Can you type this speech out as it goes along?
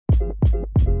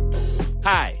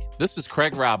Hi, this is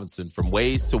Craig Robinson from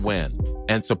Ways to Win,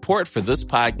 and support for this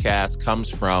podcast comes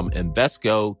from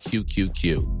Invesco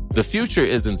QQQ. The future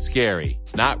isn't scary.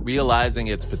 Not realizing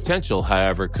its potential,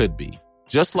 however, could be.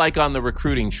 Just like on the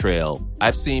recruiting trail,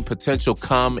 I've seen potential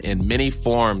come in many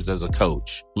forms as a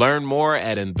coach. Learn more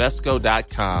at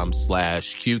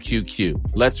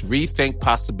Invesco.com/QQQ. Let's rethink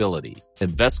possibility.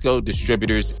 Invesco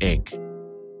Distributors, Inc.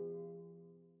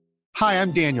 Hi,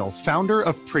 I'm Daniel, founder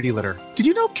of Pretty Litter. Did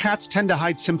you know cats tend to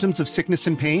hide symptoms of sickness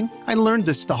and pain? I learned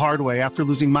this the hard way after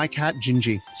losing my cat,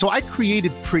 Gingy. So I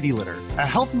created Pretty Litter, a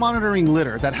health monitoring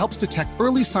litter that helps detect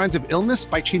early signs of illness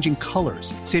by changing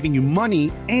colors, saving you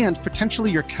money and potentially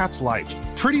your cat's life.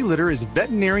 Pretty Litter is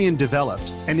veterinarian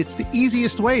developed, and it's the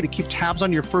easiest way to keep tabs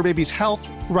on your fur baby's health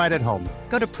right at home.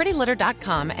 Go to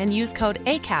prettylitter.com and use code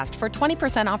ACAST for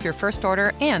 20% off your first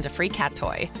order and a free cat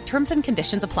toy. Terms and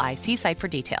conditions apply. See site for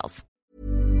details.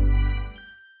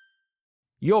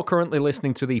 You're currently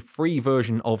listening to the free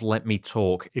version of Let Me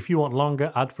Talk. If you want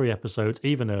longer, ad-free episodes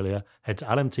even earlier, head to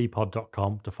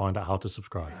lmtpod.com to find out how to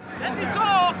subscribe. Let me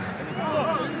talk!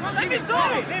 Let me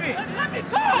talk! Let me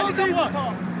talk!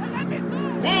 Let me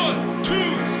talk! 1, 2, 3,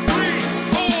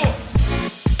 4.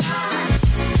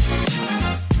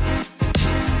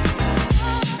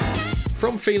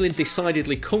 From feeling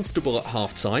decidedly comfortable at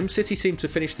half-time, City seemed to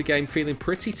finish the game feeling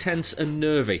pretty tense and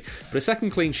nervy. But a second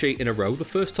clean sheet in a row, the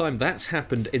first time that's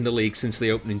happened in the league since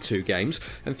the opening 2 games,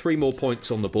 and 3 more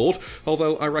points on the board,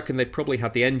 although I reckon they'd probably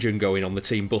had the engine going on the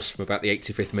team bus from about the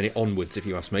 85th minute onwards, if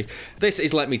you ask me. This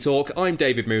is Let Me Talk. I'm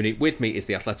David Mooney. With me is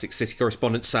the Athletic City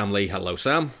correspondent Sam Lee. Hello,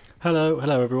 Sam. Hello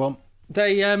everyone.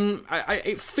 They,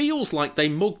 it feels like they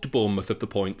mugged Bournemouth of the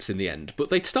points in the end, but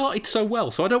they'd started so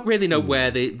well, so I don't really know where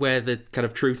the kind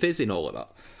of truth is in all of that.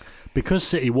 Because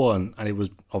City won, and it was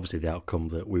obviously the outcome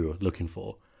that we were looking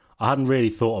for, I hadn't really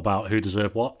thought about who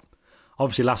deserved what.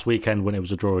 Obviously, last weekend when it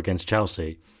was a draw against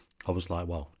Chelsea, I was like,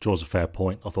 well, draw's a fair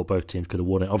point. I thought both teams could have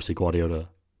won it. Obviously, Guardiola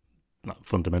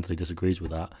fundamentally disagrees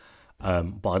with that,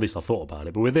 but at least I thought about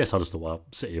it. But with this, I just thought, well,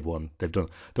 City have won. They've done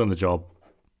the job.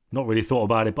 Not really thought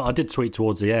about it, but I did tweet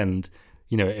towards the end,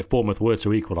 if Bournemouth were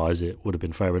to equalise, it would have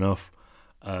been fair enough.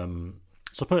 So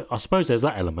I suppose there's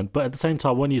that element, but at the same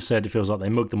time, when you said it feels like they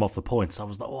mugged them off the points, I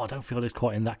was like, I don't feel it's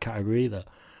quite in that category either.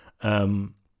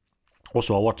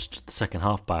 Also, I watched the second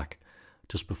half back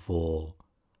just before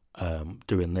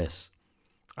doing this,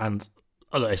 and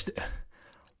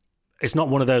it's not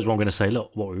one of those where I'm going to say,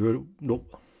 look, what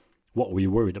were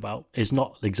you worried about? It's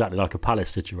not exactly like a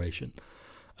Palace situation.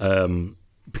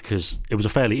 Because it was a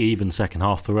fairly even second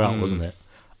half throughout, wasn't it?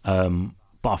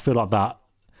 But I feel like that,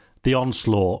 the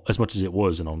onslaught, as much as it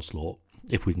was an onslaught,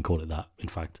 if we can call it that, in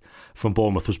fact, from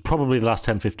Bournemouth was probably the last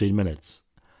 10-15 minutes,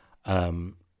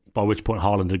 by which point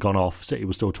Haaland had gone off, City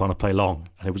was still trying to play long,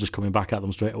 and it was just coming back at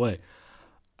them straight away.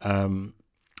 But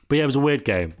yeah, it was a weird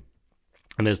game,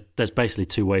 and there's basically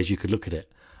 2 ways you could look at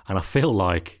it, and I feel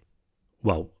like,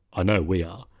 well, I know we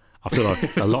are, I feel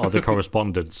like a lot of the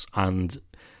correspondents and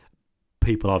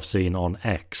people I've seen on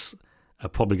X are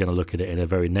probably going to look at it in a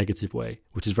very negative way,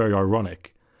 which is very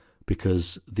ironic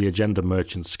because the agenda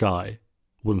merchant Sky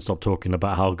wouldn't stop talking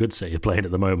about how good City are playing at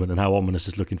the moment and how ominous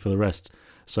it's looking for the rest.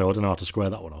 So I don't know how to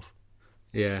square that one off.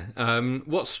 Yeah.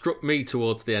 What struck me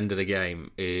towards the end of the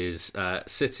game is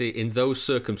City, in those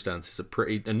circumstances, are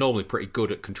normally pretty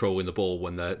good at controlling the ball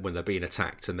when they're being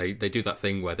attacked, and they do that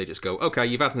thing where they just go, okay,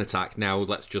 you've had an attack, now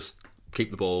let's just keep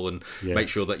the ball and make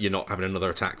sure that you're not having another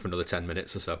attack for another 10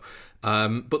 minutes or so.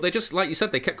 But they just, like you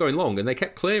said, they kept going long and they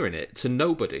kept clearing it to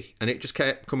nobody, and it just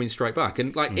kept coming straight back.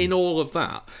 And in all of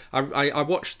that, I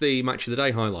watched the Match of the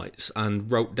Day highlights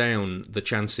and wrote down the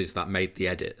chances that made the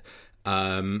edit.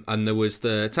 And there was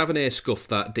the Tavernier scuff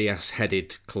that Diaz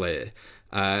headed clear.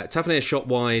 Tavernier shot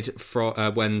wide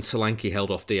when Solanke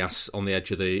held off Diaz on the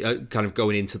edge of the kind of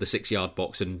going into the 6-yard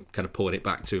box and kind of pulling it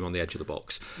back to him on the edge of the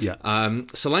box. Yeah.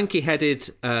 Solanke headed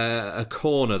a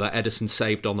corner that Ederson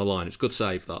saved on the line. It's a good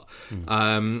save, that.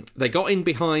 They got in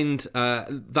behind.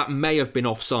 That may have been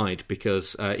offside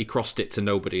because he crossed it to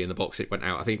nobody in the box. It went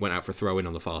out. I think it went out for a throw in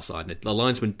on the far side. And the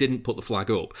linesman didn't put the flag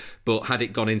up, but had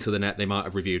it gone into the net, they might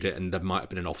have reviewed it and there might have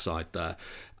been an offside there.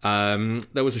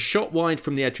 There was a shot wide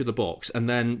from the edge of the box, and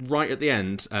then right at the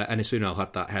end, Enes Ünal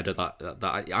had that header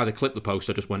that either clipped the post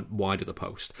or just went wide of the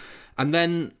post. And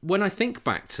then when I think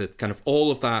back to kind of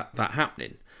all of that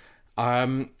happening,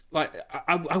 I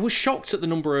was shocked at the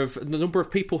number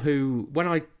of people who, when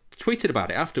I tweeted about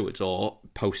it afterwards or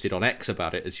posted on X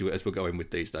about it, as we're going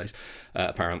with these days,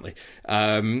 apparently.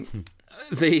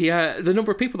 the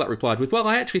number of people that replied with, well,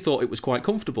 I actually thought it was quite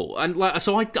comfortable. And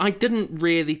so I didn't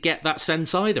really get that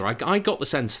sense either. I got the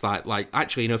sense that,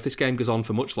 actually, if this game goes on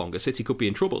for much longer, City could be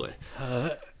in trouble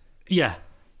here. Yeah.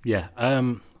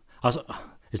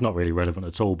 It's not really relevant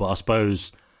at all, but I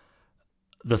suppose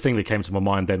the thing that came to my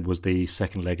mind then was the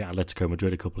second leg at Atletico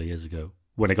Madrid a couple of years ago,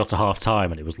 when it got to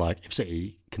half-time and it was like, if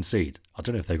City concede, I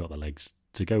don't know if they've got the legs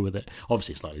to go with it.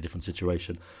 Obviously, a slightly different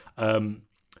situation.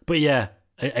 But yeah,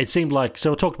 it seemed like...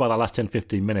 So I talked about that last 10,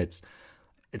 15 minutes.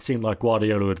 It seemed like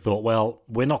Guardiola had thought, well,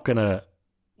 we're not gonna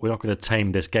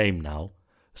tame this game now,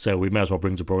 so we may as well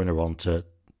bring De Bruyne on to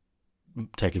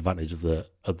take advantage of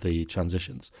the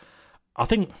transitions. I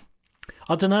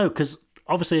don't know, because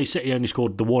obviously City only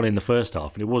scored the one in the first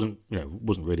half, and it wasn't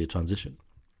really a transition.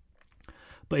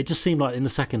 But it just seemed like in the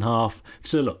second half...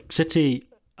 So look, City,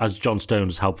 as John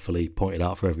Stones helpfully pointed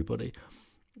out for everybody,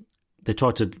 they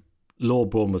tried to lure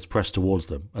Bournemouth's press towards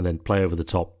them and then play over the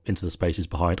top into the spaces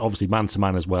behind. Obviously,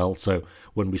 man-to-man as well. So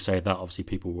when we say that, obviously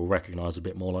people will recognise a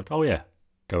bit more like, oh yeah,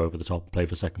 go over the top, play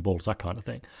for second balls, that kind of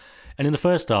thing. And in the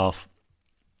first half,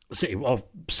 City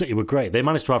were great. They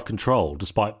managed to have control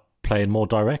despite playing more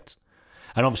direct.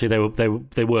 And obviously they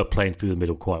were playing through the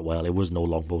middle quite well. It wasn't all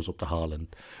long balls up to Haaland.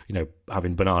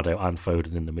 Having Bernardo and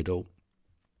Foden in the middle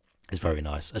is very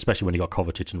nice, especially when you got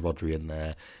Kovacic and Rodri in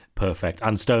there. Perfect.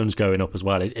 And Stones going up as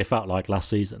well. It felt like last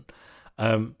season.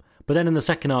 But then in the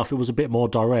second half, it was a bit more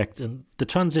direct. And the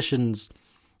transitions,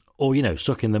 or,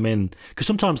 sucking them in, because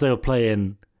sometimes they were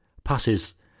playing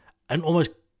passes and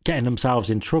almost getting themselves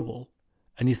in trouble.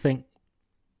 And you think,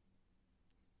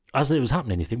 as it was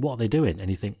happening, you think, what are they doing? And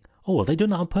you think, oh, are they doing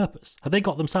that on purpose? Have they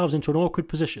got themselves into an awkward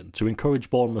position to encourage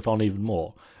Bournemouth on even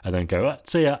more and then go,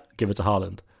 see ya, give it to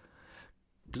Haaland?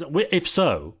 Because if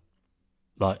so,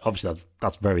 obviously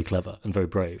that's very clever and very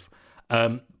brave.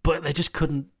 But they just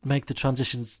couldn't make the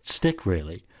transitions stick,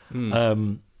 really. I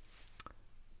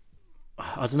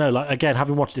don't know. Again,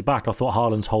 having watched it back, I thought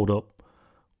Haaland's hold-up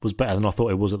was better than I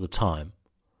thought it was at the time.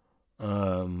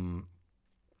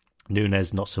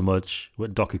 Núñez, not so much.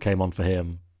 When Doku came on for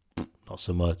him, not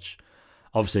so much.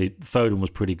 Obviously, Foden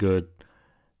was pretty good.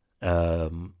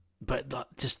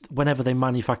 But just whenever they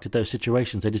manufactured those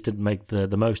situations, they just didn't make the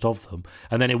most of them.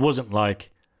 And then it wasn't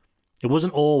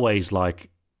always like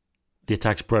the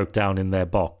attacks broke down in their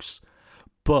box.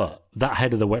 But that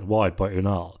header that went wide by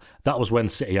Unal, that was when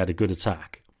City had a good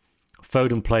attack.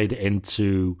 Foden played it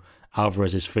into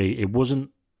Alvarez's feet. It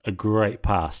wasn't a great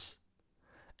pass.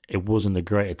 It wasn't a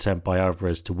great attempt by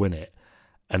Alvarez to win it.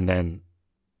 And then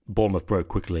Bournemouth broke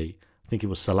quickly. I think it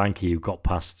was Solanke who got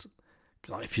past.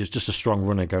 If you're just a strong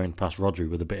runner going past Rodri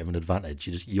with a bit of an advantage,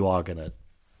 you are gonna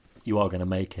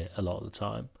make it a lot of the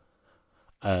time.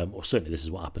 Or certainly this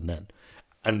is what happened then.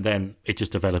 And then it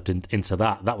just developed into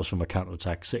that. That was from a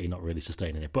counter-attack, City not really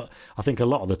sustaining it. But I think a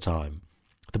lot of the time,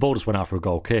 the ball just went out for a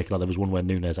goal kick. There was one where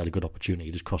Núñez had a good opportunity,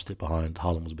 he just crossed it behind.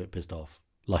 Haaland was a bit pissed off,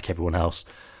 like everyone else.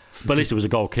 But at least it was a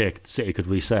goal kick, City could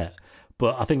reset.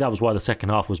 But I think that was why the second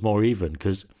half was more even,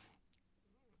 because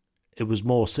it was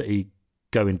more City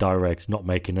going direct, not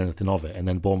making anything of it, and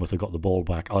then Bournemouth had got the ball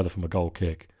back either from a goal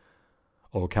kick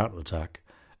or a counter-attack.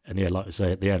 And yeah, like I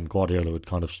say, at the end, Guardiola had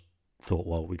kind of thought,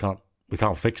 well, we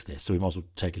can't fix this, so we might as well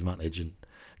take advantage and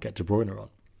get De Bruyne on.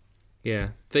 Yeah,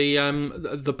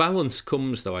 the balance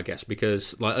comes though, I guess,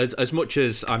 because as much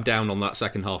as I'm down on that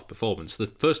second half performance, the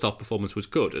first half performance was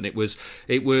good, and it was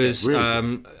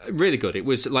really good. It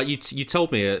was like you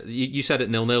told me, you said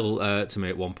it 0-0 to me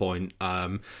at one point.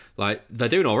 They're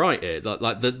doing all right here.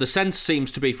 The sense seems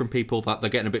to be from people that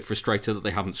they're getting a bit frustrated that they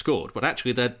haven't scored, but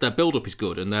actually their build up is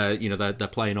good, and they're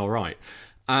playing all right.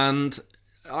 And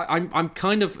I'm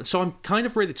kind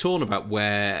of really torn about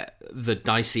where the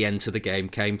dicey end to the game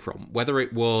came from. Whether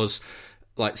it was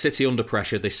like City under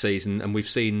pressure this season, and we've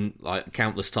seen like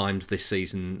countless times this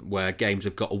season where games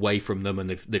have got away from them and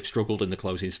they've struggled in the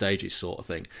closing stages, sort of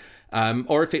thing,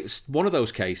 or if it's one of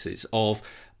those cases of,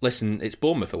 listen, it's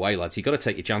Bournemouth away, lads. You've got to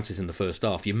take your chances in the first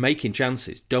half. You're making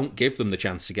chances. Don't give them the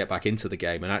chance to get back into the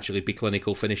game and actually be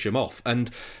clinical, finish them off.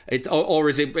 And or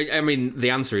is it? I mean, the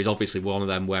answer is obviously one of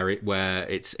them where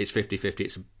it's 50-50.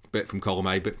 It's a bit from column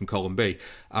A, a bit from column B.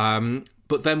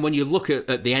 But then when you look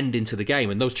at the end into the game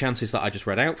and those chances that I just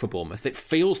read out for Bournemouth, it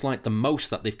feels like the most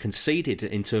that they've conceded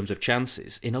in terms of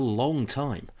chances in a long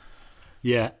time.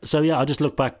 Yeah. So yeah, I just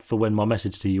looked back for when my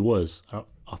message to you was.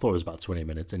 I thought it was about 20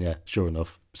 minutes, and yeah, sure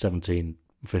enough,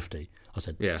 17:50. I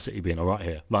said, yeah, City being all right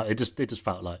here. But it just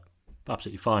felt like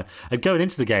absolutely fine. And going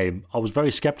into the game, I was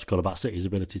very sceptical about City's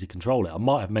ability to control it. I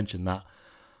might have mentioned that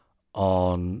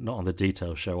not on the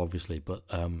details show, obviously, but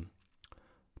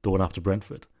the one after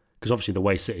Brentford. Because obviously the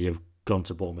way City have gone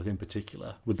to Bournemouth in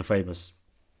particular, with the famous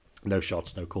no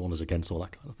shots, no corners against, all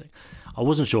that kind of thing. I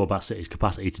wasn't sure about City's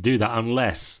capacity to do that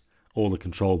unless all the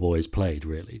control boys played,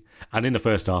 really. And in the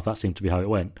first half, that seemed to be how it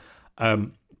went.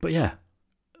 But yeah,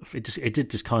 it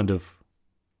did just kind of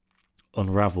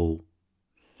unravel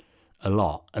a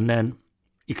lot. And then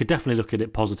you could definitely look at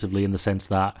it positively in the sense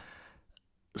that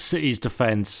City's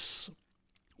defence,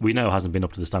 we know, hasn't been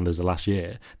up to the standards of last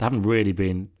year. There haven't really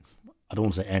been, I don't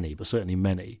want to say any, but certainly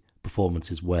many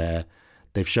performances where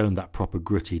they've shown that proper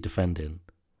gritty defending,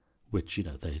 which, you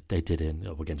know, they did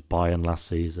against Bayern last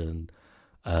season,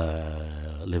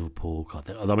 Liverpool. God,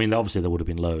 I mean, obviously there would have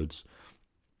been loads.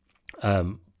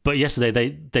 But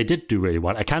yesterday they did do really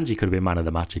well. Akanji could have been man of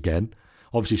the match again.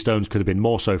 Obviously Stones could have been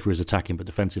more so for his attacking, but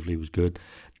defensively was good.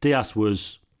 Diaz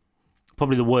was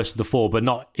probably the worst of the four,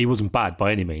 but he wasn't bad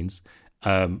by any means.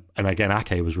 And again,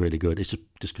 Ake was really good. It's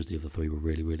just because the other three were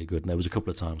really, really good. And there was a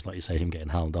couple of times, like you say, him getting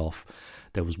held off.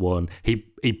 There was one.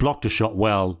 He blocked a shot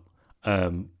well,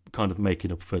 kind of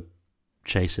making up for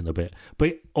chasing a bit.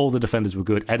 But all the defenders were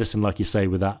good. Edison, like you say,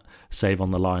 with that save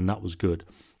on the line, that was good.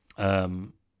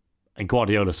 And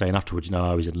Guardiola saying afterwards, you know,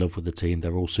 I was in love with the team.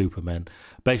 They're all supermen.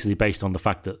 Basically based on the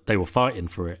fact that they were fighting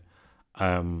for it.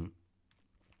 And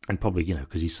probably, you know,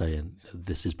 because he's saying,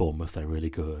 this is Bournemouth, they're really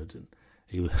good. And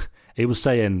he was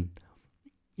saying,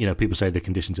 you know, people say the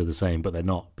conditions are the same, but they're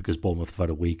not, because Bournemouth have had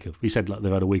a week of... He said, like,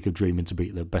 they've had a week of dreaming to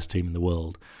beat the best team in the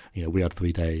world. You know, we had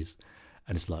 3 days.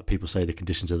 And it's like, people say the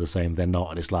conditions are the same, they're not.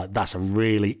 And it's like, that's a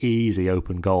really easy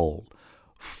open goal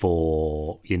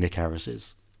for your Nick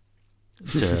Harris's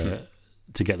to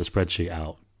get the spreadsheet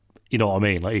out. You know what I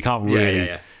mean? Like, you can't really...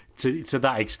 Yeah. To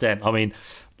that extent. I mean,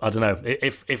 I don't know.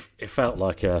 It felt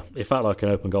like an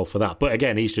open goal for that. But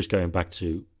again, he's just going back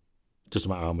to... Doesn't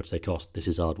matter how much they cost. This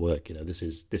is hard work. You know, this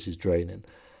is draining.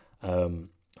 Again,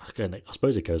 I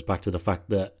suppose it goes back to the fact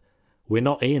that we're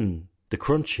not in the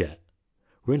crunch yet.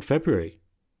 We're in February.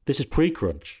 This is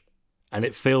pre-crunch, and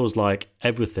it feels like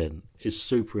everything is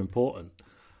super important.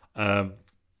 And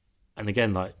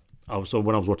again, like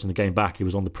when I was watching the game back, it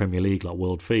was on the Premier League, like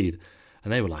World Feed,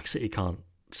 and they were like, City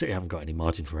haven't got any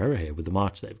margin for error here with the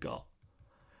march they've got.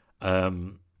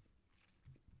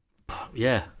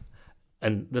 Yeah.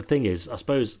 And the thing is, I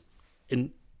suppose,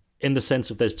 in the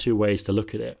sense of there's two ways to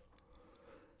look at it.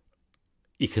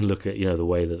 You can look at, you know, the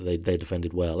way that they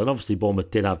defended well. And obviously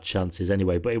Bournemouth did have chances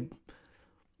anyway, but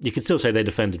you can still say they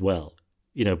defended well.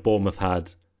 You know, Bournemouth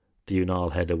had the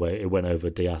Unal header where it went over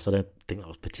Diaz. I don't think that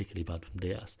was particularly bad from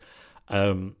Diaz.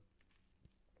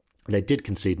 They did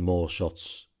concede more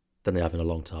shots than they have in a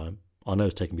long time. I know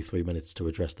it's taken me 3 minutes to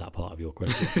address that part of your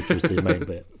question, which was the main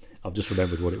bit. I've just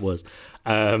remembered what it was.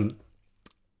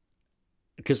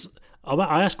 Because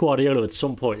I asked Guardiola at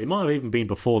some point, it might have even been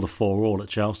before the 4-4 at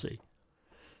Chelsea,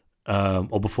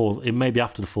 or before, it may be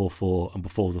after the 4-4 and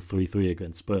before the 3-3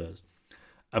 against Spurs,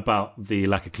 about the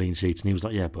lack of clean sheets. And he was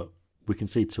like, yeah, but we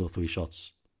concede 2 or 3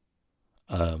 shots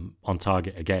on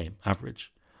target a game,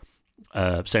 average.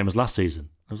 Same as last season.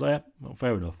 I was like, yeah, well,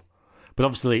 fair enough. But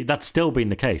obviously that's still been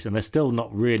the case, and they're still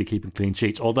not really keeping clean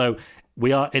sheets. Although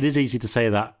it is easy to say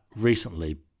that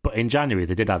recently, but in January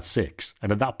they did add 6,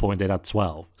 and at that point they'd had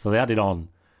 12. So they added on,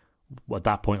 at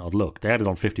that point I'd look, they added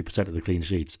on 50% of the clean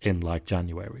sheets in like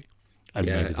January and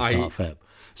maybe the start of Feb.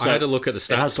 So I had a look at the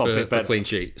stats for clean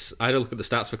sheets. I had a look at the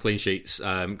stats for clean sheets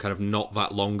kind of not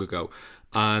that long ago.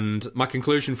 And my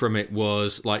conclusion from it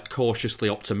was like cautiously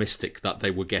optimistic that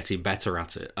they were getting better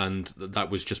at it. And that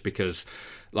was just because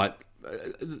like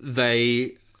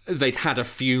they'd had a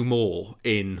few more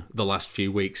in the last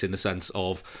few weeks, in the sense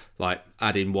of like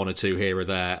adding 1 or 2 here or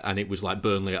there, and it was like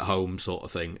Burnley at home sort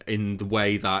of thing, in the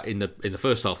way that in the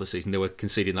first half of the season they were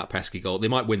conceding that pesky goal. They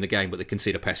might win the game, but they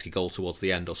concede a pesky goal towards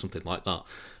the end or something like that,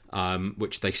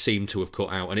 which they seem to have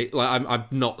cut out. And I'm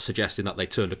not suggesting that they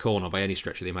turned a corner by any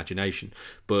stretch of the imagination,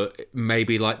 but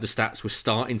maybe like the stats were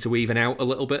starting to even out a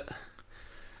little bit.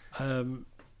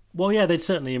 Well, yeah, they'd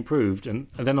certainly improved. And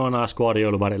then when I asked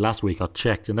Guardiola about it last week, I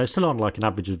checked, and they're still on like an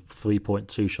average of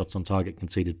 3.2 shots on target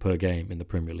conceded per game in the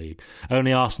Premier League.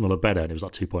 Only Arsenal are better, and it was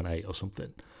like 2.8 or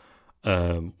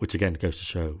something. Which again goes to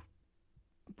show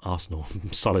Arsenal,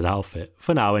 solid outfit.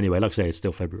 For now, anyway. Like I say, it's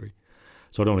still February,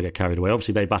 so I don't want to get carried away.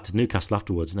 Obviously, they battered Newcastle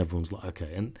afterwards, and everyone's like,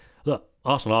 okay. And look,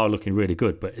 Arsenal are looking really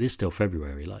good, but it is still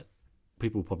February. Like,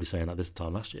 people were probably saying that this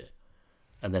time last year,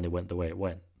 and then it went the way it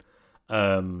went.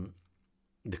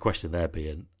 The question there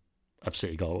being, have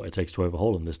City got what it takes to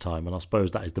overhaul them this time? And I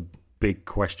suppose that is the big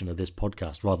question of this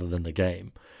podcast rather than the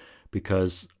game.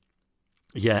 Because,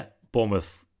 yeah,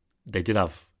 Bournemouth, they did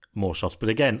have more shots. But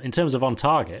again, in terms of on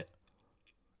target,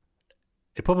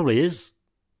 it probably is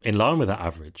in line with that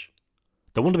average.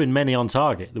 There wouldn't have been many on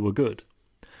target that were good.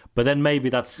 But then maybe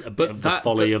that's a bit of the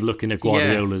folly of looking at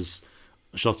Guardiola's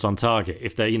shots on target.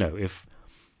 If they, if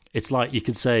it's like you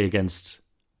could say against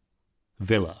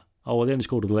Villa, oh, well, they only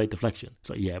scored with a late deflection. It's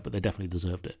like, yeah, but they definitely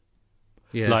deserved it.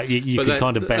 Yeah, like you could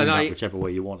kind of bend that whichever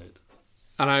way you wanted.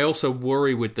 And I also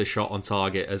worry with the shot on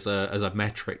target as a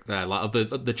metric there, like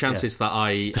the chances that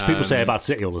because people say about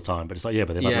City all the time, but it's like,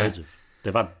 but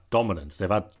they've had dominance, they've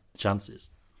had chances.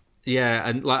 Yeah,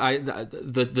 and like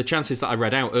the chances that I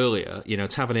read out earlier,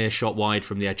 Tavernier shot wide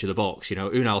from the edge of the box.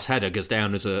 Unal's header goes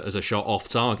down as a shot off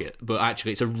target, but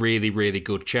actually it's a really, really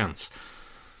good chance.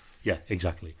 Yeah,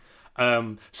 exactly.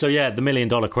 The $1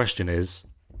 million question is,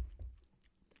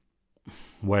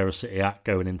 where are City at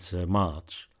going into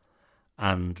March?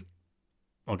 And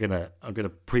I'm gonna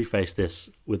preface this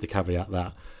with the caveat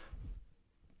that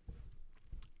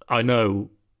I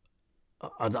know.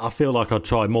 I feel like I'd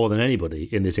try more than anybody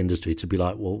in this industry to be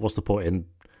like, well, what's the point in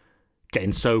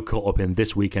getting so caught up in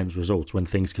this weekend's results when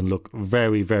things can look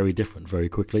very, very different very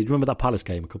quickly? Do you remember that Palace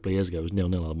game a couple of years ago? It was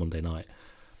 0-0 on Monday night.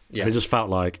 Yeah. And it just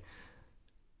felt like,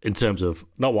 in terms of,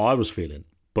 not what I was feeling,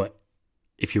 but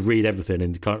if you read everything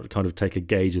and kind of take a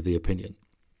gauge of the opinion,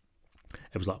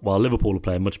 it was like, well, Liverpool are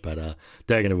playing much better.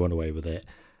 They're going to run away with it.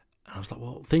 And I was like,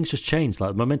 well, things just change.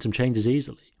 Like, momentum changes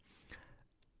easily.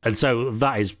 And so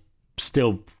that is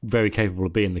still very capable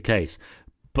of being the case.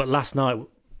 But last night,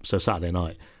 so Saturday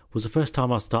night, was the first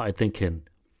time I started thinking,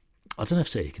 I don't know if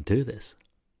City can do this.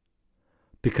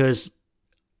 Because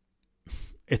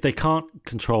if they can't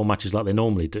control matches like they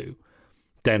normally do,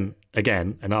 then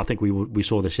again, and I think we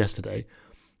saw this yesterday,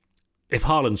 if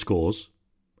Haaland scores,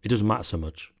 it doesn't matter so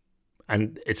much.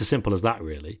 And it's as simple as that,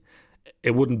 really.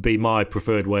 It wouldn't be my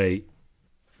preferred way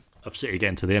of City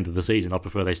getting to the end of the season. I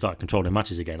prefer they start controlling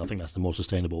matches again. I think that's the more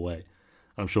sustainable way.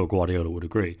 I'm sure Guardiola would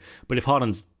agree. But if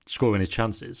Haaland's scoring his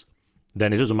chances,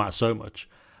 then it doesn't matter so much.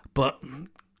 But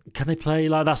can they play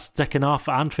like that second half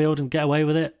at Anfield and get away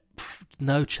with it?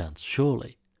 No chance,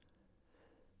 surely.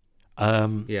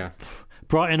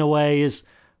 Brighton away is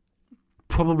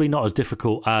probably not as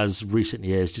difficult as recent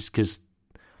years, just because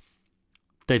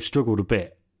they've struggled a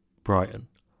bit, Brighton.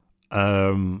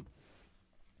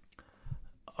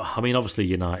 Obviously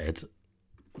United,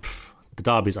 the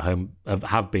derbies at home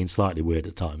have been slightly weird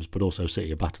at times, but also City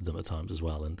have battered them at times as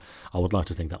well, and I would like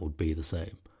to think that would be the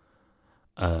same.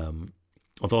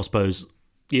 Although I suppose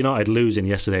United losing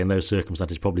yesterday in those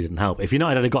circumstances probably didn't help. If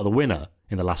United had got the winner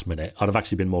in the last minute, I'd have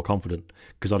actually been more confident,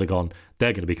 because I'd have gone,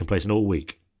 they're going to be complacent all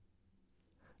week.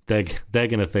 They're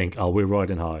going to think, oh, we're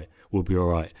riding high, we'll be all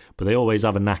right. But they always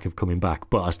have a knack of coming back.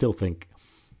 But I still think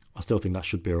that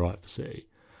should be all right for City.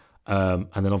 And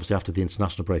then obviously after the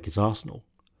international break, it's Arsenal.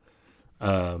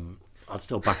 I'd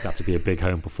still back that to be a big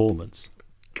home performance.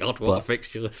 God, what a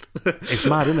fixture list! It's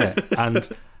mad, isn't it?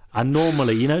 And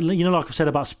normally, like I've said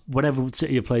about whenever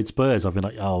City have played Spurs, I've been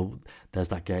like, oh, there's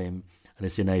that game, and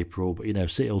it's in April, but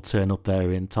City will turn up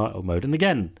there in title mode. And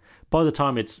again, by the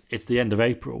time it's the end of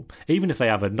April, even if they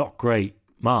have a not great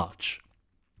March,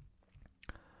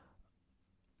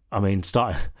 I mean,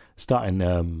 starting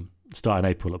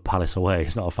April at Palace away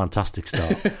is not a fantastic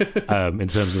start in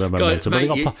terms of their momentum.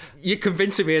 God, mate, you're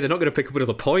convincing me they're not going to pick up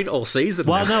another point all season.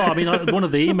 Well, now. no, one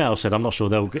of the emails said I'm not sure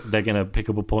they're going to pick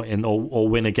up a point or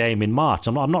win a game in March.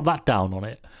 I'm not that down on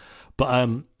it, but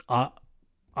I'm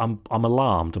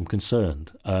alarmed. I'm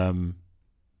concerned. But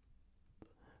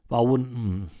I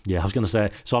wouldn't. I was going to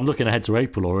say. So I'm looking ahead to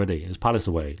April already. It's Palace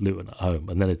away, Luton at home,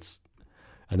 and then it's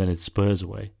Spurs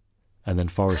away, and then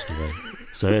Forest away.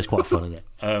 So it's quite fun, isn't it?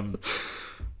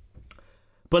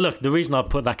 But look, the reason I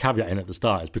put that caveat in at the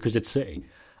start is because it's City,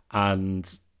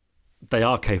 and they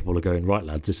are capable of going, right,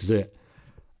 lads, this is it.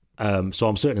 So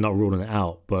I'm certainly not ruling it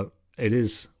out, but it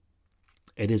is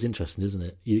interesting, isn't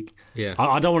it?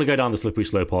 I don't want to go down the slippery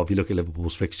slope of you look at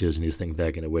Liverpool's fixtures and you think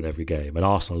they're going to win every game, and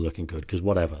Arsenal are looking good because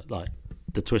whatever, like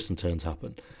the twists and turns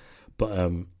happen.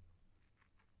 But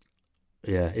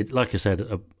like I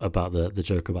said about the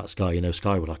joke about Sky,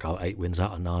 Sky were like, 8 wins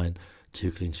out of 9,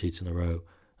 2 clean sheets in a row,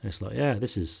 and it's like,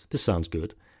 this sounds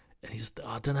good. And he's,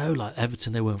 I don't know, like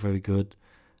Everton, they weren't very good.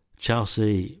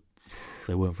 Chelsea,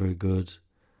 they weren't very good.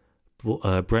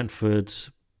 Brentford,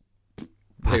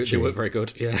 they weren't very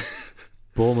good, yeah.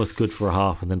 Bournemouth good for a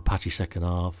half and then patchy second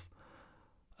half.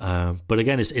 But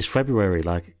again, it's February.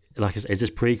 Like is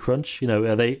this pre-crunch?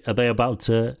 Are they about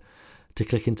to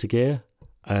click into gear?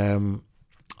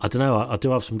 I don't know. I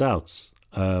do have some doubts.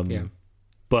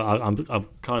 But I'm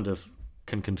kind of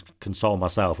can console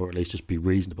myself, or at least just be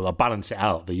reasonable. I balance it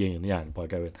out, the yin and yang, by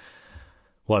going,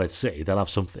 well, it's City. They'll have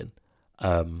something.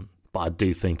 But I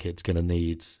do think it's going to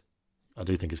need I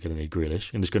do think it's going to need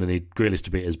Grealish, and it's going to need Grealish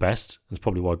to be at his best. That's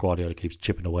probably why Guardiola keeps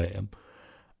chipping away at him.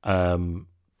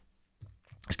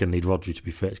 It's going to need Rodri to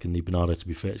be fit. It's going to need Bernardo to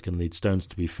be fit. It's going to need Stones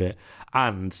to be fit.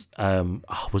 And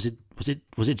was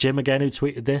it Jim again who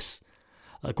tweeted this?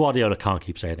 Guardiola can't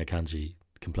keep saying Akanji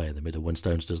can play in the middle when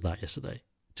Stones does that yesterday.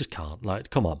 Just can't. Like,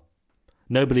 come on.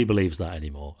 Nobody believes that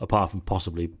anymore, apart from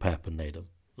possibly Pep and Nadum.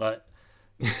 Like.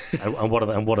 and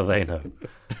what do they know?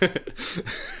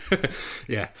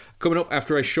 Yeah. Coming up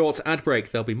after a short ad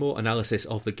break, there'll be more analysis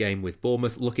of the game with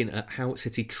Bournemouth, looking at how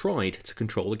City tried to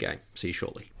control the game. See you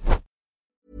shortly.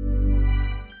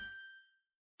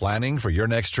 Planning for your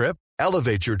next trip?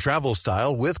 Elevate your travel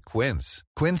style with Quince.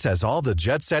 Quince has all the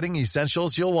jet-setting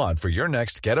essentials you'll want for your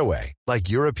next getaway, like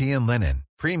European linen,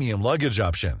 premium luggage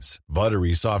options,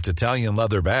 buttery soft Italian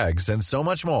leather bags, and so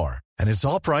much more. And it's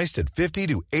all priced at 50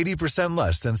 to 80%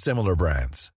 less than similar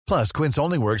brands. Plus, Quince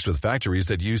only works with factories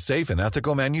that use safe and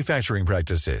ethical manufacturing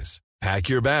practices. Pack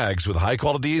your bags with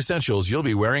high-quality essentials you'll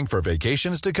be wearing for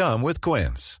vacations to come with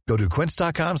Quince. Go to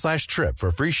quince.com/trip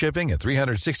for free shipping and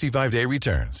 365-day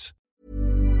returns.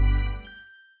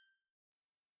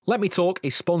 Let Me Talk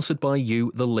is sponsored by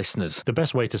you, the listeners. The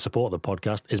best way to support the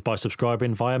podcast is by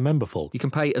subscribing via Memberful. You can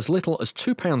pay as little as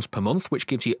 £2 per month, which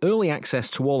gives you early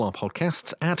access to all our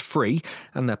podcasts ad-free,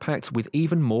 and they're packed with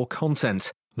even more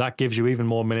content. That gives you even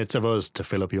more minutes of us to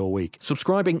fill up your week.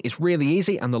 Subscribing is really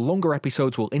easy, and the longer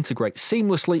episodes will integrate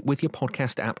seamlessly with your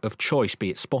podcast app of choice,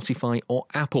 be it Spotify or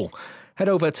Apple. Head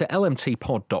over to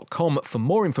lmtpod.com for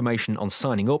more information on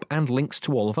signing up and links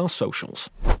to all of our socials.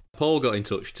 Paul got in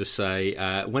touch to say,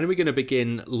 when are we going to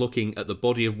begin looking at the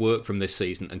body of work from this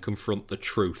season and confront the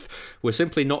truth? We're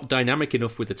simply not dynamic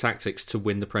enough with the tactics to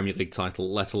win the Premier League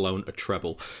title, let alone a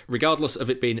treble. Regardless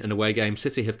of it being an away game,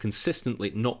 City have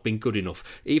consistently not been good enough,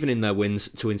 even in their wins,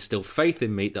 to instill faith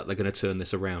in me that they're going to turn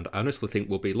this around. I honestly think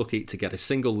we'll be lucky to get a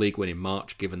single league win in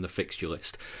March, given the fixture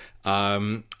list.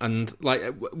 And like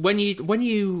when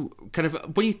you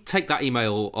take that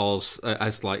email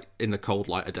as like in the cold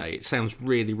light of day, it sounds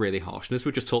really, really harsh. And as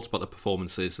we just talked about the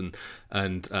performances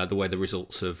and the way the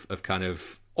results have kind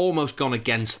of almost gone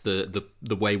against the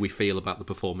way we feel about the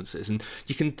performances. And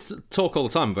you can talk all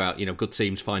the time about, good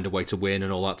teams find a way to win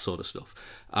and all that sort of stuff.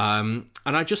 And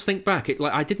I just think back,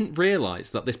 I didn't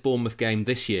realise that this Bournemouth game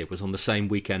this year was on the same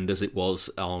weekend as it was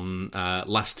on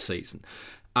last season.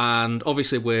 And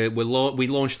obviously we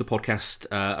launched the podcast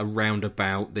around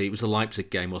about it was the Leipzig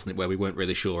game, wasn't it, where we weren't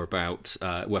really sure about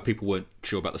where people weren't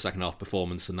sure about the second half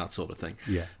performance and that sort of thing.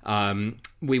 Yeah.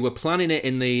 We were planning it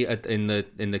in the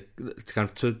kind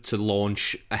of to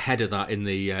launch ahead of that in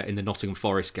the Nottingham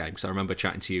Forest game. So I remember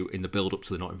chatting to you in the build up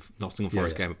to the Nottingham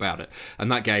Forest game about it,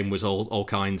 and that game was all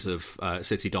kinds of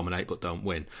City dominate but don't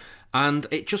win, and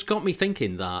it just got me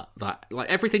thinking that like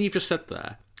everything you've just said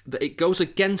there, that it goes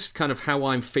against kind of how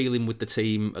I'm feeling with the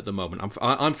team at the moment.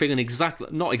 I'm feeling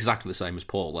not exactly the same as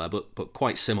Paul there, but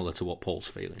quite similar to what Paul's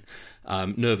feeling.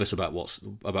 Nervous about what's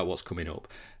coming up,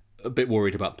 a bit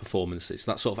worried about performances,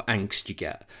 that sort of angst you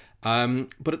get.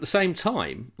 But at the same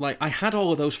time, like I had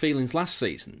all of those feelings last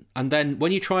season, and then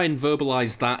when you try and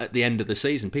verbalise that at the end of the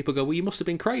season, people go, "Well, you must have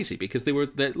been crazy because they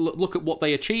look at what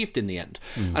they achieved in the end."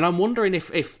 And I'm wondering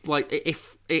if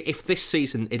this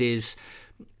season it is.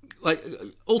 Like,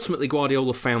 ultimately,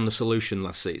 Guardiola found the solution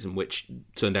last season, which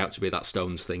turned out to be that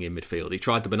Stones thing in midfield. He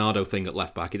tried the Bernardo thing at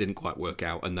left back, it didn't quite work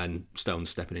out, and then Stones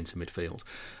stepping into midfield.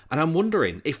 And I'm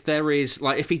wondering if there is,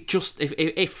 like, if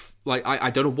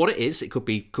I don't know what it is. It could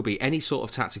be any sort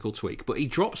of tactical tweak, but he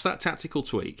drops that tactical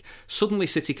tweak. Suddenly,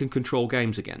 City can control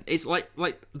games again. It's like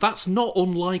that's not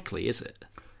unlikely, is it?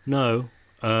 No,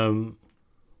 in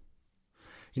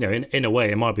a way,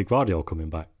 it might be Guardiola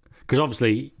coming back. Because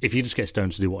obviously, if you just get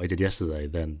Stones to do what he did yesterday,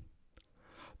 then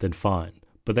fine.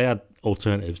 But they had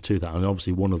alternatives to that, and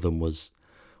obviously one of them was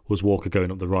Walker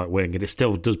going up the right wing, and it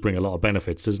still does bring a lot of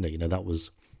benefits, doesn't it? That was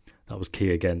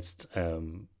key against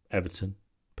Everton,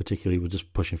 particularly with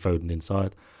just pushing Foden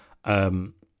inside.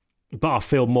 But I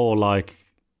feel more like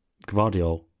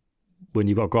Guardiola when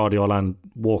you've got Guardiola and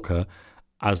Walker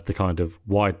as the kind of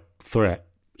wide threat.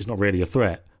 It's not really a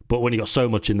threat, but when you've got so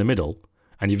much in the middle.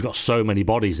 And you've got so many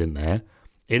bodies in there,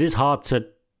 it is hard to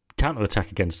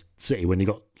counter-attack against City when you've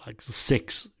got like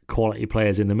 6 quality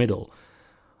players in the middle.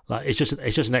 Like it's just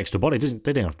an extra body.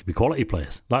 They don't have to be quality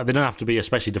players. Like they don't have to be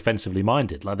especially defensively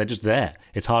minded. Like they're just there.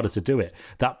 It's harder to do it.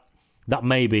 That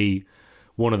may be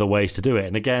one of the ways to do it.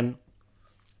 And again,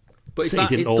 but does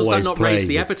that not raise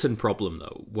the Everton problem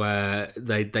though, where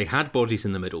they had bodies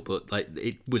in the middle, but like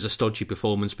it was a stodgy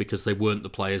performance because they weren't the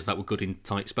players that were good in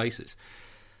tight spaces?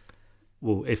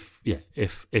 Well, if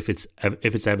it's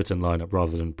Everton lineup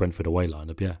rather than Brentford away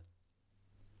lineup, yeah.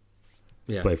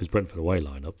 Yeah. But if it's Brentford away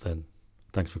lineup, then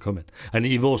thanks for coming. And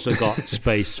you've also got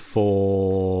space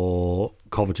for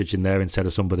Kovacic in there instead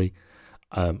of somebody.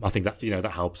 I think that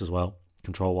that helps as well,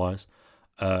 control wise.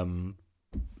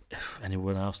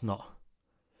 Anyone else? Not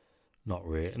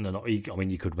really. No, not. I mean,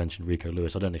 you could mention Rico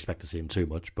Lewis. I don't expect to see him too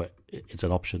much, but it's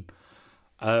an option.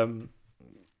 But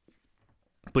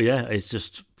yeah, it's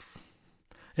just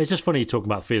funny talking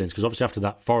about feelings, because obviously after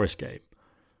that Forest game,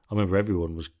 I remember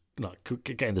everyone was like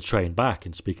getting the train back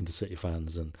and speaking to City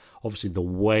fans, and obviously the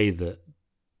way that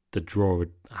the draw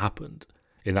had happened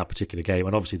in that particular game,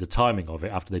 and obviously the timing of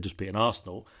it after they just beaten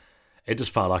Arsenal, it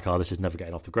just felt like, this is never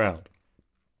getting off the ground.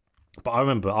 But I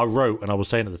remember I wrote and I was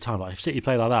saying at the time, like, if City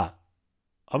play like that,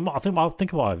 I think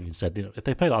what I've even said, if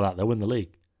they play like that, they'll win the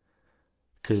league,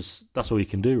 because that's all you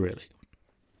can do really,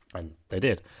 and they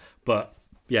did. But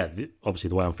yeah, obviously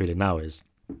the way I'm feeling now is,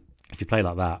 if you play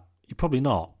like that, you're probably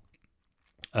not.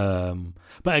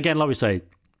 But again, like we say,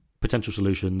 potential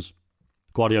solutions.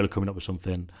 Guardiola coming up with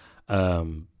something.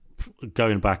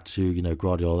 Going back to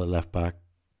Guardiola at left back,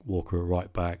 Walker at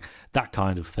right back, that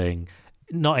kind of thing.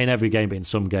 Not in every game, but in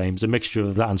some games. A mixture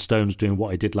of that and Stones doing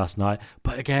what he did last night.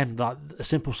 But again, a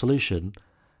simple solution.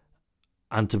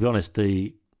 And to be honest,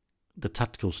 the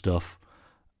tactical stuff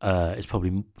is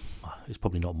probably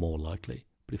not more likely,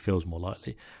 but it feels more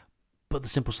likely. But the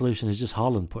simple solution is just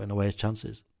Haaland putting away his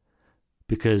chances.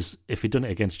 Because if he'd done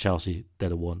it against Chelsea,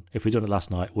 they'd have won. If he'd done it last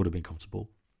night, it would have been comfortable.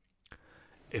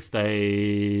 If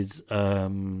he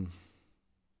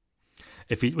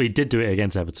did do it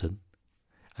against Everton,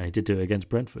 and he did do it against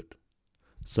Brentford,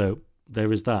 so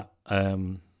there is that.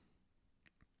 Yeah,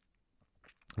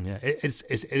 it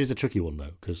is a tricky one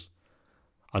though, because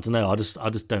I don't know. I just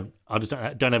don't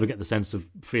ever get the sense of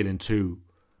feeling too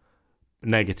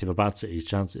negative about City's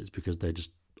chances, because they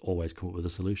just always come up with a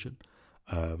solution.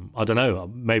 I don't know.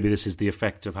 Maybe this is the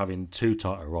effect of having two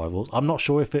title rivals. I'm not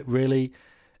sure if it really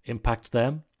impacts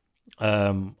them.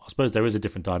 I suppose there is a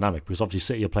different dynamic, because obviously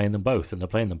City are playing them both, and they're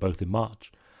playing them both in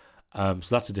March. So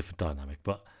that's a different dynamic.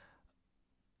 But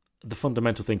the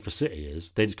fundamental thing for City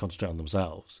is they just concentrate on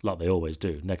themselves, like they always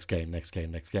do. Next game, next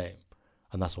game, next game.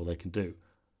 And that's all they can do.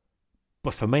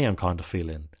 But for me, I'm kind of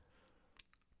feeling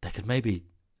they could maybe...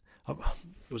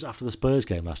 It was after the Spurs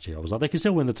game last year. I was like, they can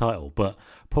still win the title, but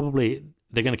probably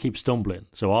they're going to keep stumbling.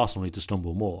 So Arsenal need to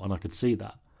stumble more, and I could see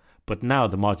that. But now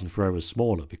the margin for error is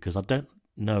smaller, because I don't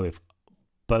know if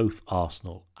both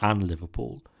Arsenal and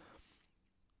Liverpool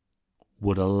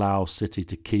would allow City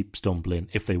to keep stumbling,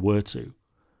 if they were to,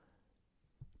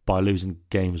 by losing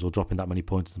games or dropping that many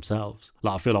points themselves.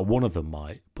 Like, I feel like one of them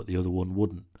might, but the other one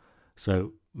wouldn't.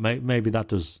 So maybe that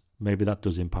does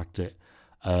impact it.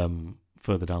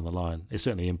 Further down the line, it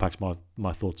certainly impacts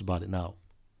my thoughts about it now.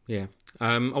 Yeah.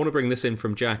 I want to bring this in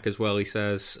from Jack as well. He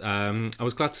says, I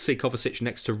was glad to see Kovacic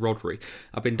next to Rodri.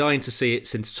 I've been dying to see it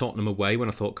since Tottenham away, when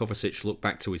I thought Kovacic looked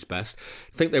back to his best.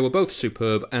 I think they were both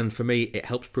superb, and for me, it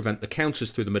helps prevent the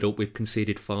counters through the middle we've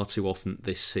conceded far too often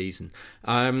this season.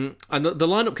 And the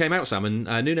lineup came out, Sam, and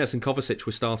Núñez and Kovacic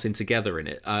were starting together in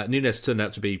it. Núñez turned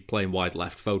out to be playing wide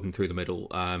left, Foden through the middle,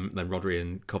 then Rodri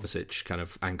and Kovacic kind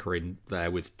of anchoring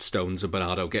there, with Stones and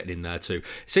Bernardo getting in there too.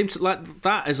 It seems like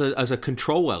that as a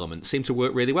control element seemed to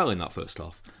work really well in that first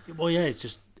half. Well, yeah, it's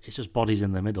just bodies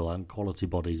in the middle, and quality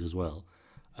bodies as well.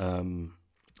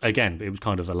 Again, it was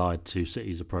kind of allied to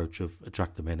City's approach of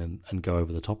attract them in and go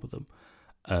over the top of them.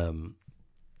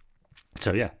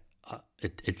 So yeah,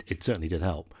 it certainly did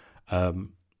help. I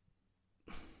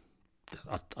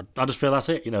just feel that's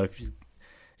it.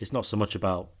 It's not so much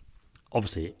about,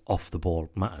 obviously off the ball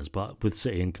matters, but with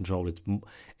City in control,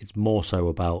 it's more so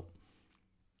about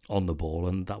on the ball,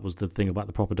 and that was the thing about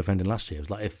the proper defending last year. It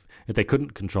was like if they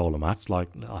couldn't control a match, like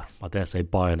I dare say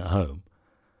Bayern at home,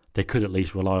 they could at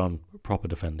least rely on proper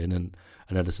defending and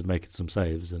Ederson making some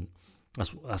saves, and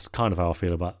that's kind of how I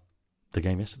feel about the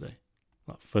game yesterday.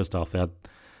 Like, first half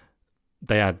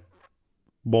they had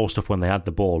more stuff when they had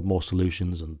the ball, more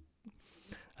solutions and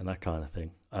that kind of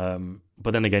thing.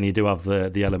 But then again, you do have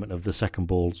the element of the second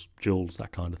balls, duels,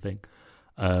 that kind of thing,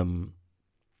 and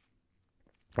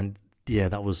yeah,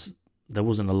 there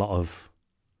wasn't a lot of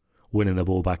winning the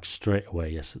ball back straight away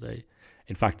yesterday.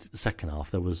 In fact, the second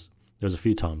half there was a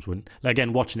few times when,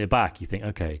 again, watching it back, you think,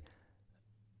 okay,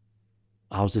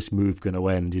 how's this move going to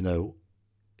end?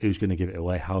 Who's going to give it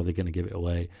away? How are they going to give it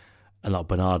away? And like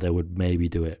Bernardo would maybe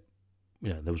do it.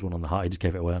 There was one on the he just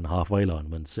gave it away on the halfway line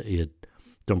when City had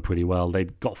done pretty well. They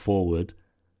got forward,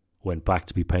 went back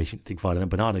to be patient, think fine, and then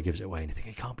Bernardo gives it away, and you think,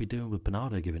 you can't be doing with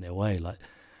Bernardo giving it away. Like,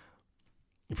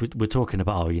 if we're talking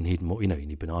about, you need more, you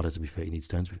need Bernardo to be fit, you need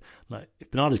Stones to be fit. Like,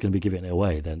 if Bernardo's going to be giving it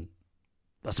away, then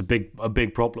that's a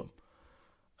big problem.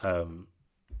 And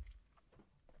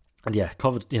yeah,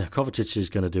 Kovacic is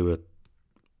going to do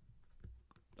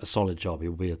a solid job. He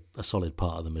will be a solid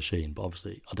part of the machine, but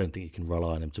obviously I don't think you can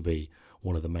rely on him to be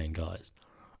one of the main guys.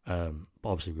 But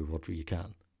obviously with Rodri you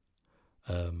can.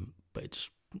 But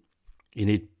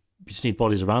you just need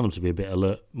bodies around them to be a bit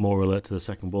more alert to the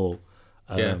second ball.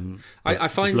 I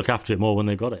find just look after it more when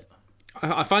they've got it.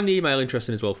 I find the email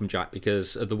interesting as well from Jack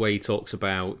because of the way he talks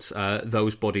about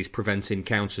those bodies preventing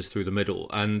counters through the middle.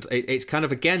 And it's kind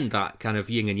of, again, that kind of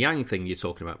yin and yang thing you're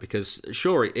talking about because,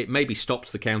 sure, it maybe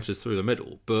stops the counters through the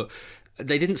middle, but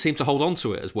they didn't seem to hold on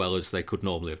to it as well as they could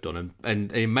normally have done. And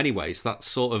in many ways, that's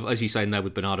sort of, as you say in there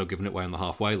with Bernardo giving it away on the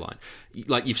halfway line,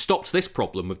 like you've stopped this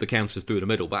problem with the counters through the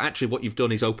middle, but actually what you've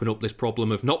done is open up this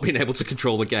problem of not being able to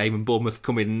control the game and Bournemouth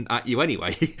coming at you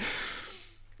anyway.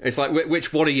 It's like,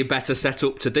 which one are you better set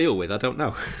up to deal with? I don't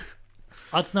know.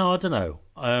 I don't know.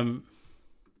 I'm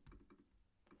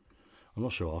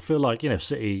not sure. I feel like,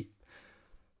 City...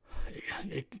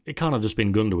 It can't have just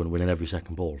been Gundogan winning every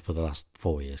second ball for the last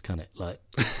 4 years, can it? Like,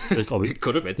 there's got to be... It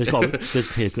could have been. There's got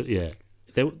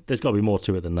to be more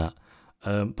to it than that.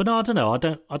 But no, I don't know. I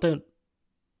don't...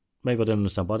 Maybe I don't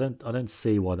understand, but I don't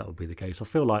see why that would be the case. I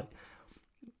feel like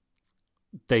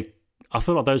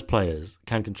those players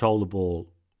can control the ball,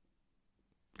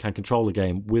 can control the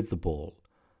game with the ball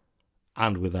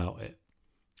and without it.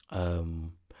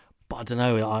 But I don't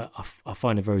know. I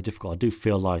find it very difficult. I do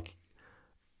feel like,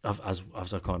 as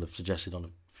I kind of suggested on a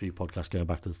few podcasts going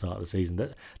back to the start of the season,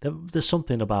 that there's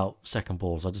something about second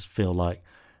balls. I just feel like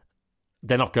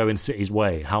they're not going City's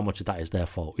way. How much of that is their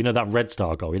fault? That Red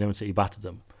Star goal, when City battered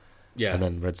them, and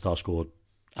then Red Star scored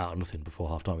out of nothing before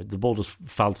half time. The ball just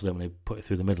fell to them when they put it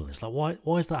through the middle. And it's like,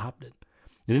 why is that happening?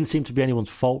 It didn't seem to be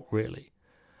anyone's fault, really.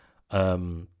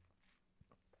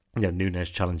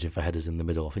 Núñez challenging for headers in the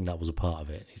middle. I think that was a part of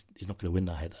it. He's not going to win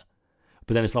that header.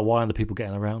 But then it's like, why aren't the people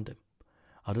getting around him?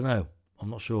 I don't know. I'm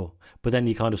not sure. But then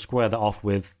you kind of square that off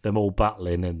with them all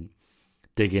battling and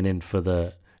digging in for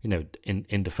the,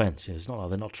 in defence. It's not like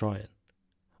they're not trying.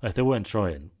 If they weren't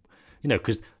trying,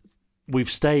 because we've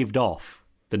staved off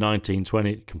the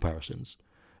 19-20 comparisons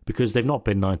because they've not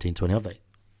been 19-20, have they?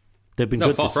 They've been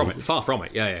good far this from season. it. Far from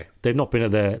it. Yeah. They've not been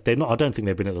at their. They've not. I don't think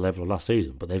they've been at the level of last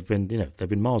season, but they've been. They've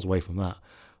been miles away from that.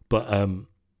 But and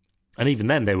even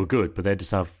then they were good, but they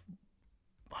just have.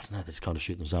 I don't know. They just kind of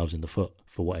shoot themselves in the foot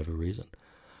for whatever reason.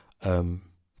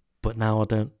 But now I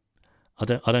don't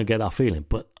get that feeling.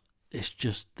 But it's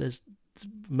just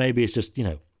maybe it's just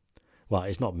well,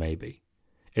 it's not maybe.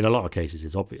 In a lot of cases,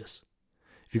 it's obvious.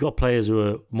 If you've got players who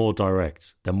are more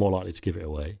direct, they're more likely to give it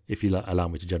away. If you allow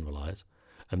me to generalise.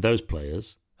 And those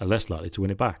players are less likely to win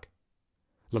it back.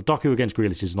 Like Doku against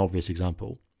Grealish is an obvious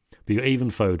example. But you've got even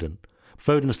Foden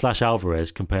 /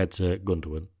 Alvarez compared to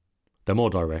Gundogan. They're more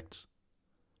direct.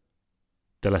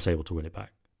 They're less able to win it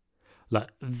back. Like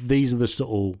these are the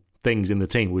subtle things in the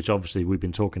team, which obviously we've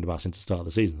been talking about since the start of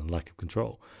the season, and lack of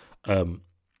control. I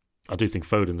do think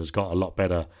Foden has got a lot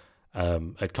better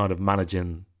at kind of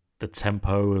managing the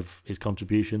tempo of his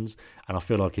contributions, and I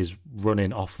feel like his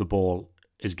running off the ball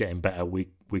is getting better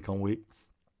week on week.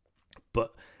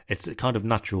 But it's a kind of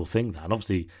natural thing that, and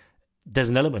obviously there's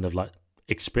an element of like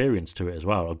experience to it as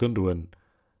well. Gundogan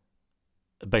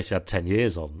basically had 10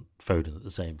 years on Foden at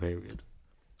the same period.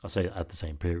 I say at the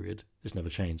same period. It's never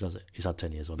changed, has it? He's had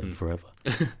 10 years on him forever.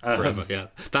 Forever, yeah.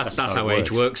 That's how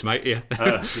age works, mate, yeah.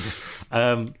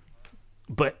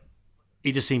 But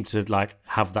he just seemed to like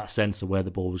have that sense of where the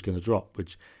ball was going to drop,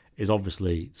 which is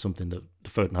obviously something that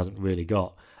Foden hasn't really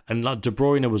got. And like De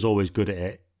Bruyne was always good at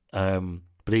it,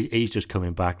 but he's just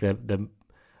coming back. There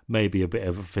may be a bit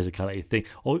of a physicality thing.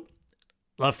 Or,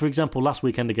 like for example, last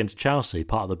weekend against Chelsea,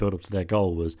 part of the build-up to their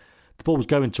goal was the ball was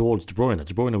going towards De Bruyne.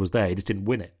 De Bruyne was there, he just didn't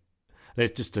win it. And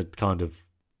it's just a kind of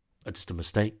just a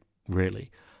mistake,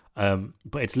 really.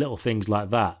 But it's little things like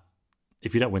that.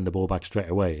 If you don't win the ball back straight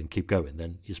away and keep going,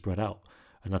 then you spread out.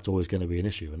 And that's always going to be an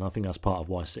issue. And I think that's part of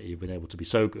why City have been able to be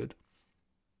so good,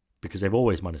 because they've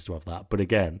always managed to have that. But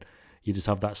again, you just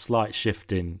have that slight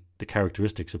shift in the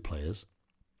characteristics of players,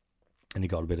 and you've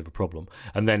got a bit of a problem.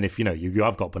 And then if, you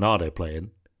have got Bernardo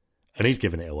playing, and he's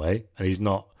giving it away, and he's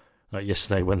not, like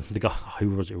yesterday when the guy,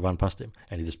 who was it, ran past him,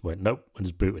 and he just went, nope, and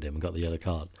just booted him and got the yellow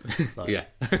card. Like, yeah.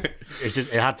 It's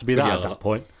just, it had to be that at that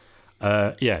point.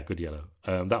 Yeah, good yellow.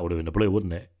 That would have been a blue,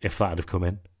 wouldn't it, if that had have come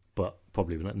in, but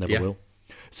probably never will.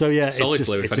 So yeah, solid it's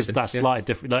blue, just that slight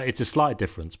difference. Like, it's a slight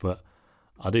difference, but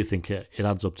I do think it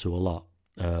adds up to a lot.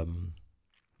 And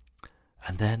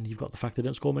then you've got the fact they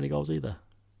don't score many goals either.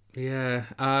 Yeah,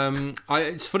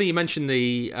 it's funny you mentioned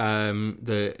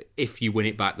the if you win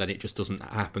it back, then it just doesn't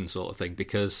happen sort of thing.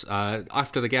 Because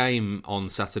after the game on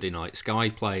Saturday night, Sky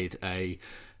played a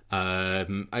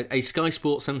Sky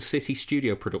Sports and City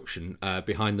studio production,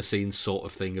 behind the scenes sort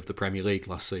of thing of the Premier League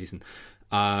last season,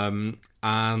 and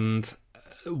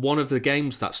one of the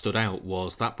games that stood out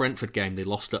was that Brentford game they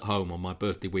lost at home on my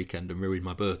birthday weekend and ruined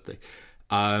my birthday.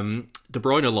 De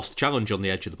Bruyne lost a challenge on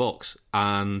the edge of the box,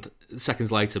 and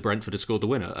seconds later Brentford had scored the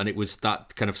winner, and it was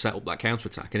that kind of set up that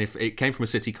counter-attack. And if it came from a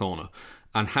City corner,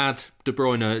 and had De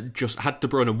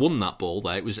Bruyne won that ball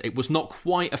there, it was not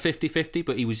quite a 50-50,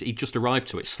 but he just arrived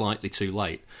to it slightly too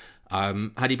late.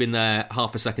 Had he been there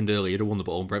half a second earlier, he'd have won the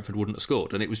ball and Brentford wouldn't have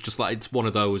scored. And it was just like, it's one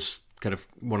of those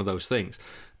things.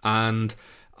 And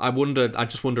I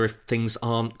just wonder if things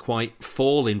aren't quite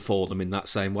falling for them in that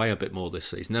same way a bit more this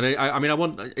season. And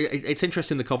it's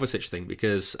interesting, the Kovacic thing,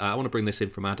 because I want to bring this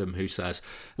in from Adam, who says,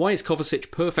 why is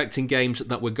Kovacic perfect in games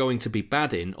that we're going to be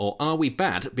bad in, or are we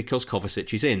bad because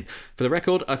Kovacic is in? For the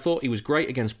record, I thought he was great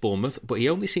against Bournemouth, but he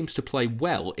only seems to play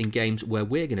well in games where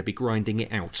we're going to be grinding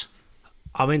it out.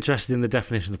 I'm interested in the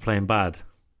definition of playing bad,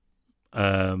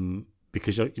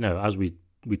 because, as we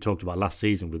talked about last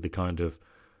season with the kind of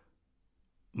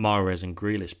Mahrez and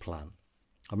Grealish plan,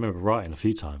 I remember writing a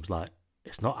few times, like,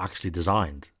 it's not actually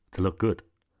designed to look good,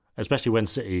 especially when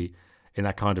City in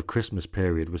that kind of Christmas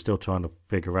period were still trying to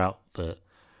figure out that,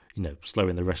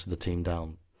 slowing the rest of the team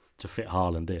down to fit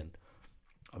Haaland in.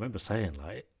 I remember saying,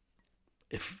 like,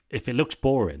 if it looks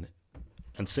boring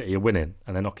and City are winning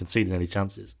and they're not conceding any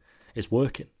chances, it's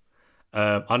working.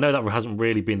 I know that hasn't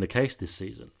really been the case this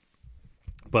season,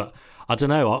 but I don't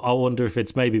know. I wonder if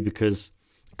it's maybe because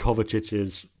Kovacic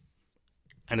is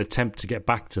an attempt to get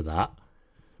back to that,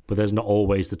 but there's not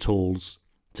always the tools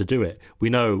to do it. We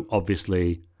know,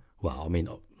 obviously,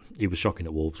 he was shocking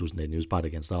at Wolves, wasn't he? And he was bad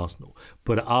against Arsenal.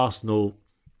 But at Arsenal,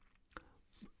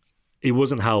 he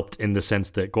wasn't helped in the sense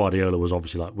that Guardiola was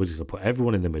obviously like, we're just going to put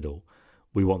everyone in the middle.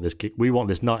 We want this kick. We want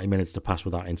this 90 minutes to pass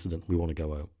without incident. We want to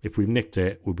go home. If we've nicked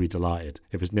it, we'll be delighted.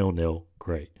 If it's 0-0,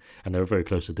 great. And they were very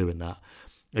close to doing that.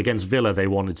 Against Villa, they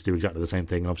wanted to do exactly the same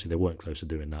thing, and obviously they weren't close to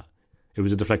doing that. It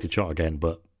was a deflected shot again,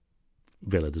 but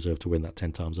Villa deserved to win that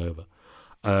 10 times over.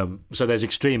 So there's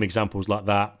extreme examples like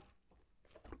that.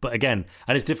 But again,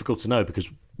 and it's difficult to know because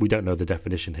we don't know the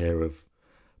definition here of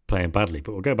playing badly,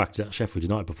 but we'll go back to that Sheffield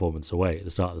United performance away at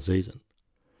the start of the season.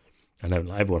 I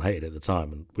know everyone hated it at the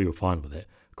time, and we were fine with it.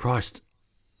 Christ,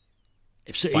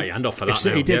 if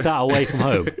City did that away from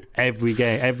home,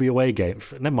 every away game,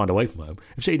 never mind away from home,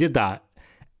 if City did that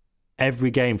every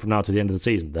game from now to the end of the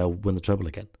season, they'll win the treble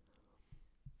again.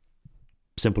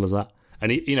 Simple as that.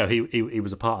 And he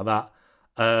was a part of that.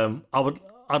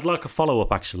 I'd like a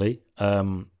follow-up, actually,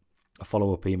 a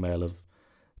follow-up email of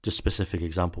just specific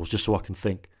examples, just so I can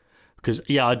think. Because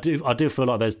I do feel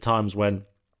like there's times when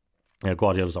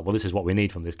Guardiola's like, well, this is what we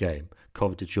need from this game.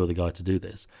 Kovacic, you're the guy to do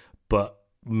this. But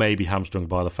maybe hamstrung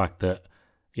by the fact that,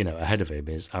 ahead of him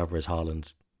is Alvarez,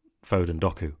 Haaland, Foden,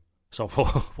 Doku. So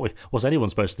what's anyone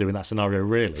supposed to do in that scenario,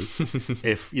 really?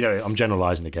 If, I'm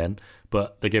generalising again,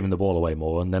 but they're giving the ball away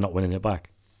more and they're not winning it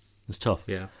back. It's tough.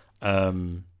 Yeah.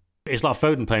 It's like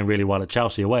Foden playing really well at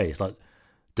Chelsea away. It's like,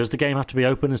 does the game have to be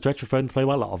open and stretched for Foden to play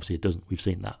well? Like, obviously it doesn't. We've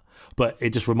seen that. But it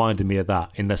just reminded me of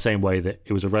that in the same way that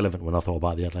it was irrelevant when I thought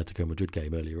about the Atletico Madrid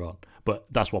game earlier on. But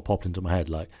that's what popped into my head.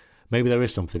 Like, maybe there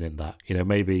is something in that.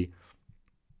 Maybe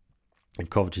if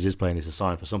Kovacic is playing, it's a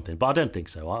sign for something. But I don't think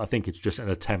so. I think it's just an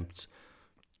attempt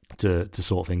to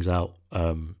sort things out,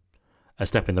 a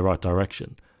step in the right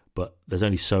direction. But there's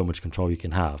only so much control you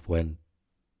can have when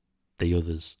the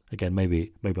others, again,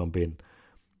 maybe I'm being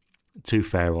too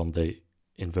fair on the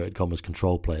inverted commas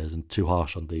control players and too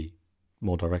harsh on the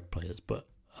more direct players, but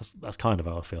that's kind of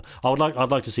how I feel.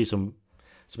 I'd like to see some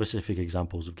specific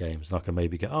examples of games, and I can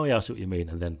maybe go, oh yeah, I see what you mean,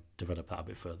 and then develop that a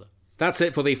bit further. That's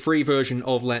it for the free version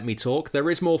of Let Me Talk. There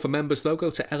is more for members, though. Go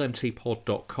to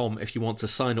lmtpod.com if you want to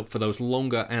sign up for those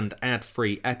longer and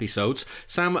ad-free episodes.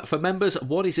 Sam, for members,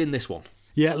 what is in this one?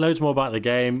 Yeah, loads more about the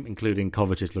game, including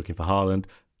Kovacic looking for Haaland,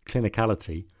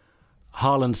 clinicality,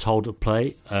 Haaland's hold at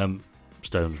play,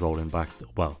 Stones rolling back,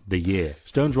 the year.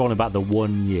 Stones rolling back the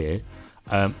 1 year.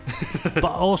 But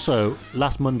also,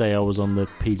 last Monday I was on the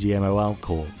PGMOL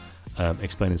call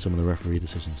explaining some of the referee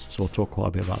decisions. So I'll talk quite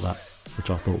a bit about that, which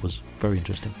I thought was very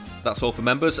interesting. That's all for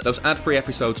members. Those ad-free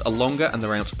episodes are longer and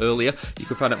they're out earlier. You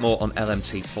can find out more on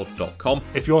lmtpod.com.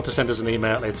 If you want to send us an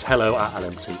email, it's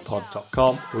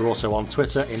hello@lmtpod.com. We're also on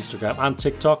Twitter, Instagram and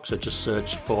TikTok, so just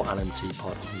search for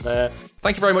LMTpod on there.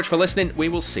 Thank you very much for listening. We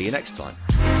will see you next time.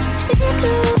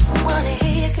 Wanna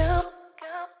hear you go.